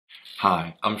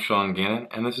Hi, I'm Sean Gannon,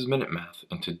 and this is Minute Math,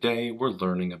 and today we're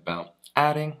learning about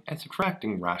adding and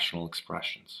subtracting rational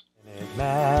expressions.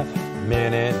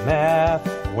 Minute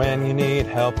Math, when you need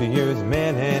help you use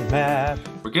Minute Math.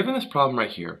 We're given this problem right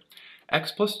here,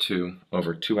 x plus 2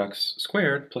 over 2x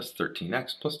squared plus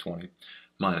 13x plus 20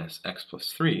 minus x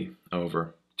plus 3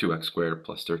 over 2x squared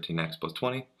plus 13x plus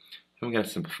 20, and we got to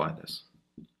simplify this.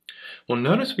 Well,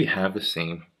 notice we have the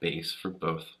same base for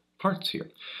both parts here,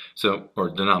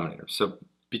 or denominator. So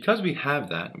because we have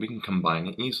that, we can combine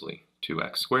it easily.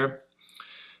 2x squared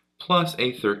plus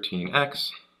a 13x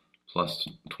plus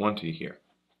 20 here.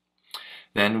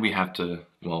 Then we have to,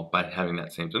 by having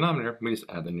that same denominator, we just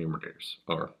add the numerators,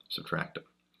 or subtract them.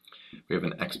 We have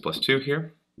an x plus 2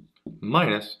 here,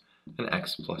 minus an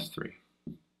x plus 3.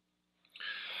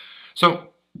 So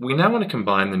we now want to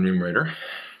combine the numerator.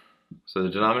 So the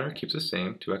denominator keeps the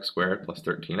same, 2x squared plus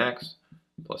 13x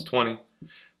plus 20.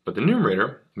 But the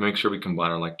numerator, make sure we combine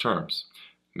our like terms.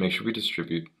 Make sure we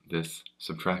distribute this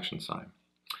subtraction sign.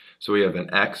 So we have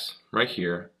an x right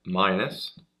here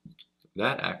minus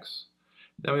that x.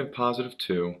 Then we have positive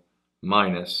 2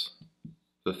 minus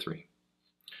the 3.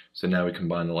 So now we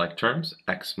combine the like terms.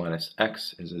 X minus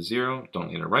x is a 0.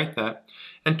 Don't need to write that.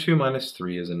 And 2 minus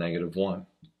 3 is a negative 1.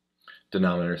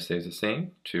 Denominator stays the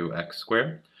same, 2x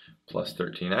squared plus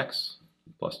 13x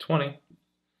plus 20.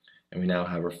 And we now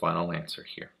have our final answer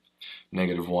here.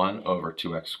 Negative 1 over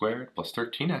 2x squared plus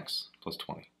 13x plus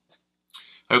 20.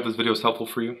 I hope this video was helpful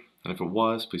for you, and if it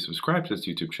was, please subscribe to this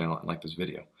YouTube channel and like this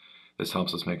video. This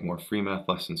helps us make more free math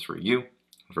lessons for you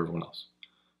and for everyone else.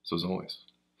 So as always,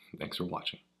 thanks for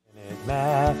watching.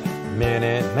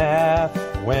 Minute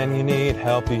Math, when you need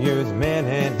help you use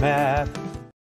Minute Math.